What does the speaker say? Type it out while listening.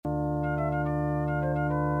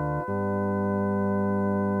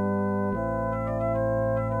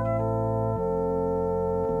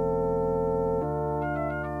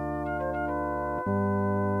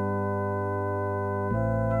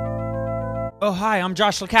Oh, hi, I'm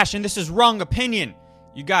Josh Lakash, and this is Wrong Opinion.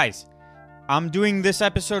 You guys, I'm doing this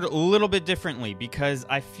episode a little bit differently because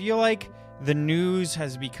I feel like the news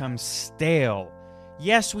has become stale.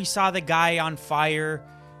 Yes, we saw the guy on fire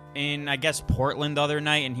in, I guess, Portland the other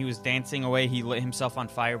night, and he was dancing away. He lit himself on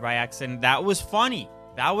fire by accident. That was funny.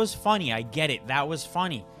 I get it. That was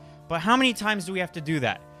funny. But how many times do we have to do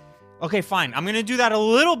that? Okay, fine. I'm going to do that a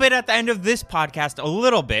little bit at the end of this podcast, a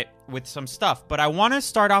little bit with some stuff. But I want to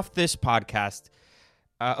start off this podcast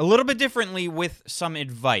a little bit differently with some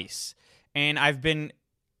advice. And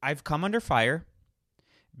I've come under fire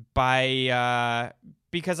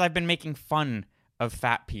because I've been making fun of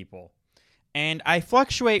fat people. And I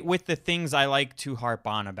fluctuate with the things I like to harp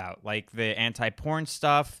on about, like the anti-porn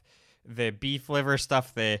stuff, the beef liver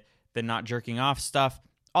stuff, the not jerking off stuff,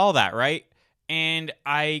 all that, right? And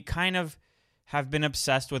I kind of have been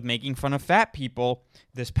obsessed with making fun of fat people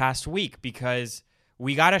this past week because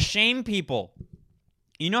we gotta shame people.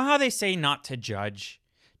 You know how they say not to judge?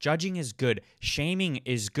 Judging is good. Shaming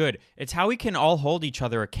is good. It's how we can all hold each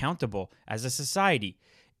other accountable as a society.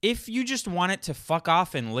 If you just want it to fuck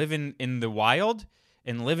off and live in the wild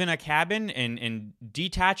and live in a cabin and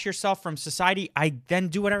detach yourself from society, then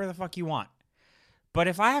do whatever the fuck you want. But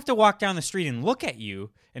if I have to walk down the street and look at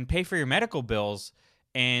you and pay for your medical bills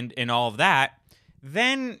and all of that,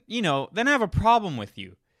 then I have a problem with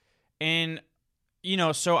you. And,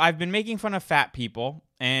 so I've been making fun of fat people,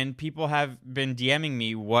 and people have been DMing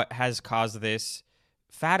me what has caused this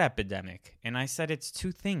fat epidemic. And I said it's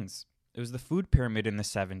two things. It was the food pyramid in the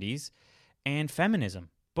 70s and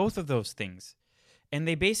feminism, both of those things. And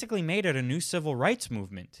they basically made it a new civil rights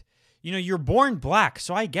movement. You're born black,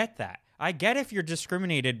 so I get that. I get if you're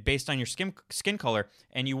discriminated based on your skin color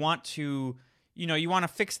and you want to, you want to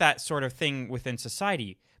fix that sort of thing within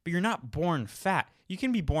society, but you're not born fat. You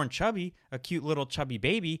can be born chubby, a cute little chubby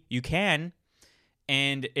baby. You can,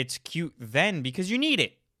 and it's cute then because you need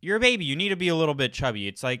it. You're a baby. You need to be a little bit chubby.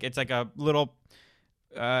 It's like a little,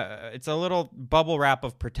 it's a little bubble wrap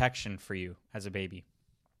of protection for you as a baby.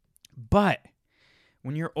 But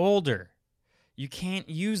when you're older, you can't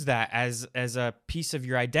use that as a piece of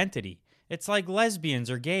your identity. It's like lesbians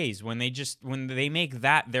or gays when they make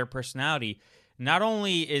that their personality. Not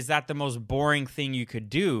only is that the most boring thing you could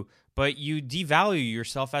do, but you devalue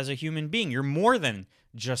yourself as a human being. You're more than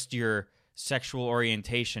just your sexual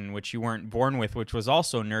orientation, which you weren't born with, which was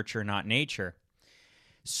also nurture, not nature.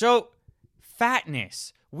 So,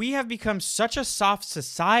 fatness. We have become such a soft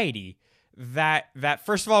society that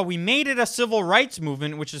first of all, we made it a civil rights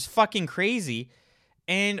movement, which is fucking crazy.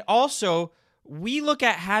 And also, we look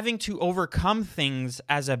at having to overcome things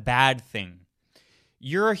as a bad thing.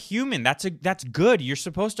 You're a human. That's good. You're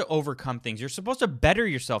supposed to overcome things. You're supposed to better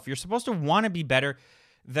yourself. You're supposed to want to be better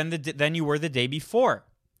than you were the day before.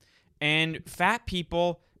 And fat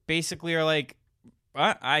people basically are like,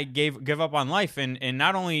 I give up on life, and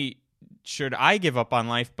not only should I give up on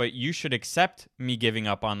life, but you should accept me giving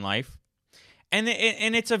up on life. And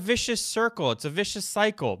it's a vicious circle. It's a vicious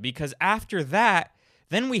cycle because after that,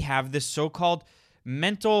 then we have this so-called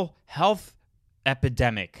mental health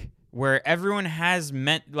epidemic where everyone has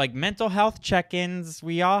mental health check-ins.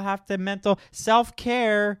 We all have to mental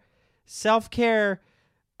self-care.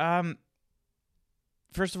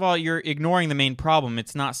 First of all, you're ignoring the main problem.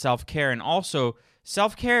 It's not self-care. And also,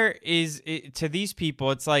 self-care to these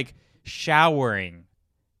people, it's like showering.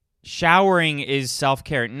 Showering is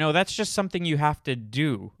self-care. No, that's just something you have to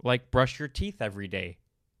do, like brush your teeth every day.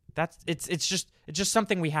 It's just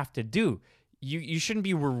something we have to do. You shouldn't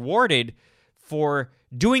be rewarded for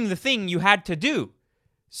doing the thing you had to do.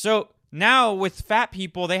 So now with fat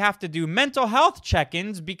people, they have to do mental health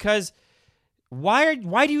check-ins because why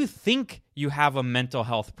do you think you have a mental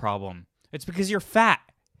health problem? It's because you're fat.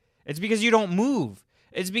 It's because you don't move.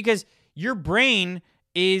 It's because your brain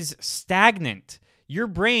is stagnant. Your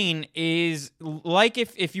brain is like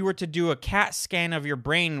if you were to do a CAT scan of your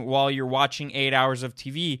brain while you're watching 8 hours of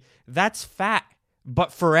TV, that's fat,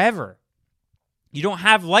 but forever. You don't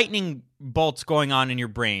have lightning bolts going on in your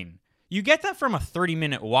brain. You get that from a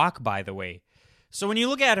 30-minute walk, by the way. So when you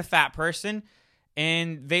look at a fat person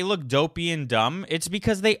and they look dopey and dumb, it's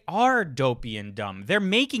because they are dopey and dumb. They're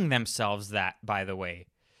making themselves that, by the way.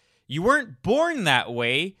 You weren't born that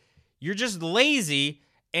way. You're just lazy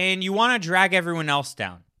and you want to drag everyone else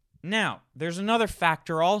down. Now, there's another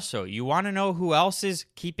factor also. You want to know who else is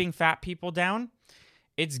keeping fat people down?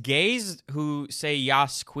 It's gays who say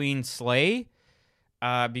 "Yas Queen Slay"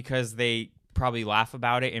 because they probably laugh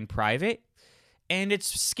about it in private. And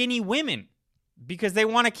it's skinny women because they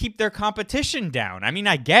want to keep their competition down. I mean,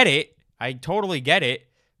 I get it. I totally get it.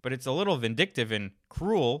 But it's a little vindictive and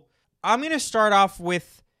cruel. I'm going to start off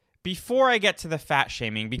with, before I get to the fat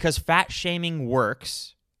shaming, because fat shaming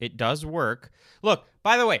works. It does work. Look,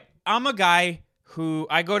 by the way, I'm a guy who,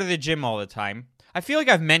 I go to the gym all the time. I feel like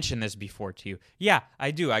I've mentioned this before to you. Yeah,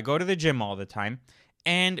 I do. I go to the gym all the time.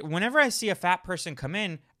 And whenever I see a fat person come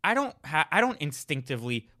in, I don't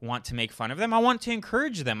instinctively want to make fun of them. I want to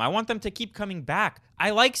encourage them. I want them to keep coming back. I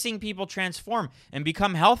like seeing people transform and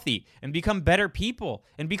become healthy and become better people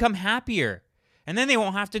and become happier. And then they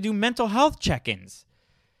won't have to do mental health check-ins.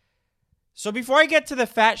 So before I get to the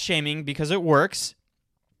fat shaming, because it works,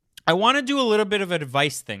 I want to do a little bit of an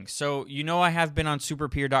advice thing. So, I have been on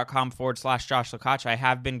superpeer.com/Josh Lakach. I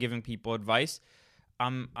have been giving people advice.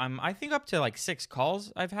 I'm I think up to like 6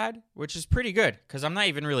 calls I've had, which is pretty good because I'm not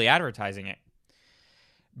even really advertising it.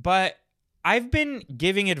 But I've been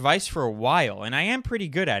giving advice for a while, and I am pretty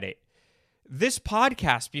good at it. This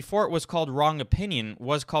podcast, before it was called Wrong Opinion,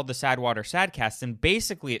 was called the Sadwater Sadcast, and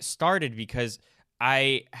basically it started because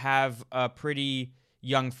I have a pretty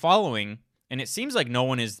young following, and it seems like no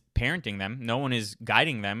one is parenting them, no one is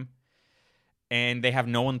guiding them, and they have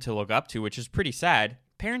no one to look up to, which is pretty sad.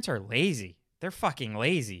 Parents are lazy. They're fucking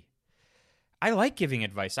lazy. I like giving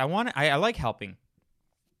advice. I like helping.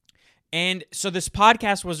 And so this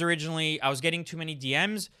podcast was originally, I was getting too many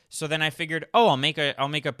DMs, so then I figured, I'll make a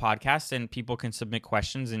podcast and people can submit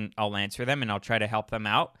questions and I'll answer them and I'll try to help them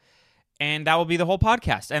out. And that will be the whole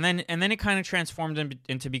podcast. And then it kind of transformed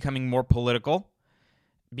into becoming more political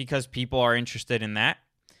because people are interested in that.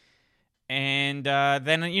 And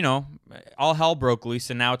then, all hell broke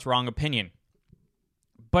loose and now it's Wrong Opinion.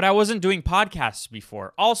 But I wasn't doing podcasts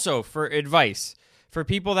before. Also, for advice, for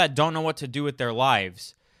people that don't know what to do with their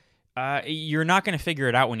lives, you're not going to figure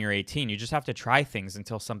it out when you're 18. You just have to try things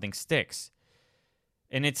until something sticks.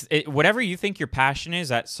 And whatever you think your passion is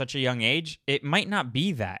at such a young age, it might not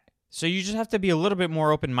be that. So you just have to be a little bit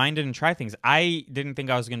more open-minded and try things. I didn't think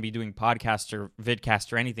I was going to be doing podcasts or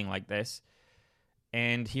vidcasts or anything like this.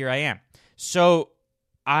 And here I am. So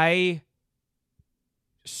I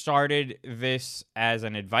started this as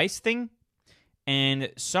an advice thing,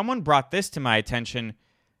 and someone brought this to my attention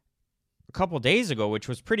a couple days ago, which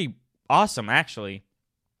was pretty awesome, actually.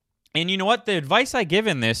 And you know what? The advice I give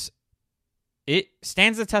in this, it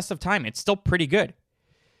stands the test of time. It's still pretty good.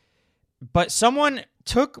 But someone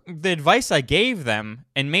took the advice I gave them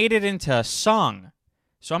and made it into a song.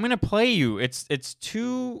 So I'm going to play you. It's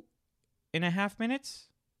 2.5 minutes.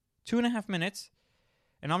 2.5 minutes.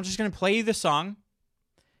 And I'm just going to play you the song.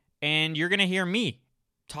 And you're going to hear me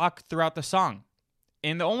talk throughout the song.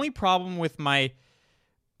 And the only problem with my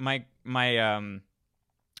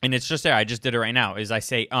and it's just there, I just did it right now, is I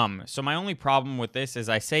say So my only problem with this is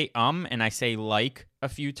I say and I say like a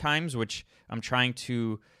few times, which I'm trying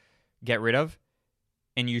to get rid of.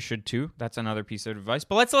 And you should too. That's another piece of advice.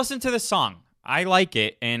 But let's listen to the song. I like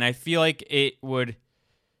it, and I feel like it would,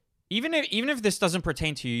 even if this doesn't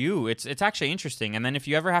pertain to you, it's actually interesting. And then if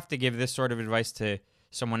you ever have to give this sort of advice to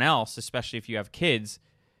someone else, especially if you have kids,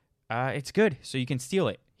 it's good, so you can steal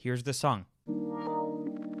it. Here's the song.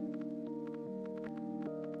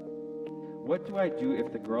 What do I do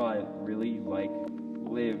if the girl I really like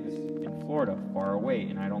lives in Florida, far away,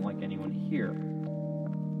 and I don't like anyone here?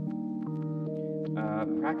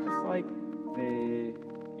 Practice like the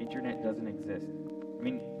internet doesn't exist.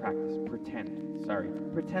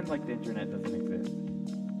 Pretend like the internet doesn't exist.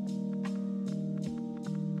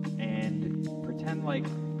 And pretend like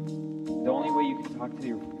the only way you can talk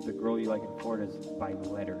to the girl you like in Florida is by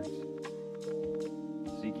letters.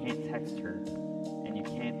 So you can't text her, and you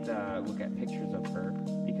can't look at pictures of her,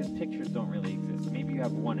 because pictures don't really exist. Maybe you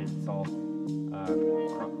have one and it's all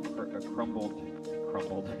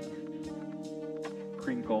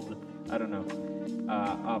crinkled, I don't know,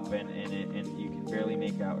 up, and you can barely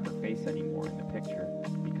make out her face anymore in the picture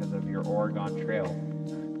because of your Oregon Trail.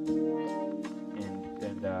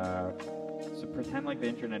 And so pretend like the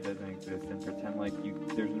internet doesn't exist, and pretend like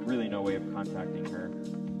there's really no way of contacting her.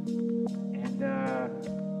 And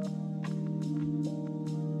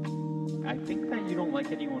I think that you don't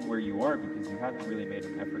like anyone where you are because you haven't really made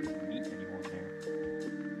an effort to meet anyone there.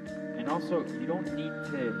 And also, you don't need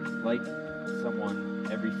to like someone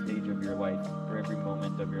every stage of your life or every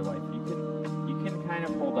moment of your life. You can kind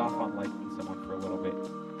of hold off on liking someone for a little bit.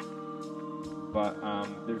 But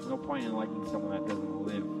there's no point in liking someone that doesn't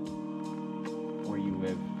live where you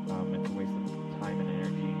live. It's a waste of time and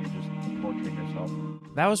energy, and you're just torturing yourself.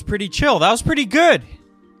 That was pretty chill. That was pretty good.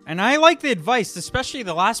 And I like the advice, especially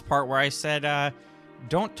the last part where I said,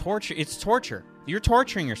 don't torture. It's torture. You're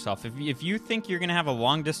torturing yourself. If you think you're going to have a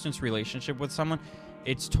long-distance relationship with someone,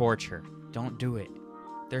 it's torture. Don't do it.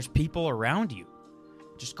 There's people around you.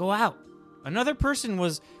 Just go out. Another person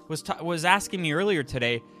was asking me earlier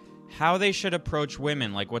today how they should approach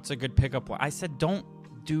women. Like, what's a good pickup line? I said, don't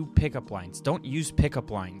do pickup lines. Don't use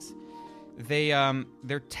pickup lines.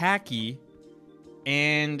 They're tacky,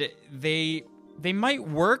 and they might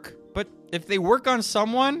work, but if they work on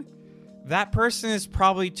someone, that person is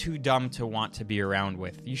probably too dumb to want to be around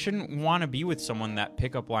with. You shouldn't want to be with someone that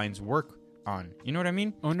pickup lines work on. You know what I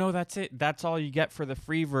mean? Oh no, that's it. That's all you get for the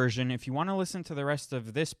free version. If you want to listen to the rest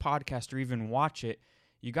of this podcast or even watch it,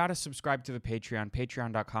 you got to subscribe to the Patreon,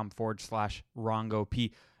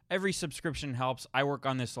 patreon.com/RongoP. Every subscription helps. I work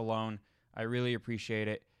on this alone. I really appreciate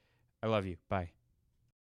it. I love you. Bye.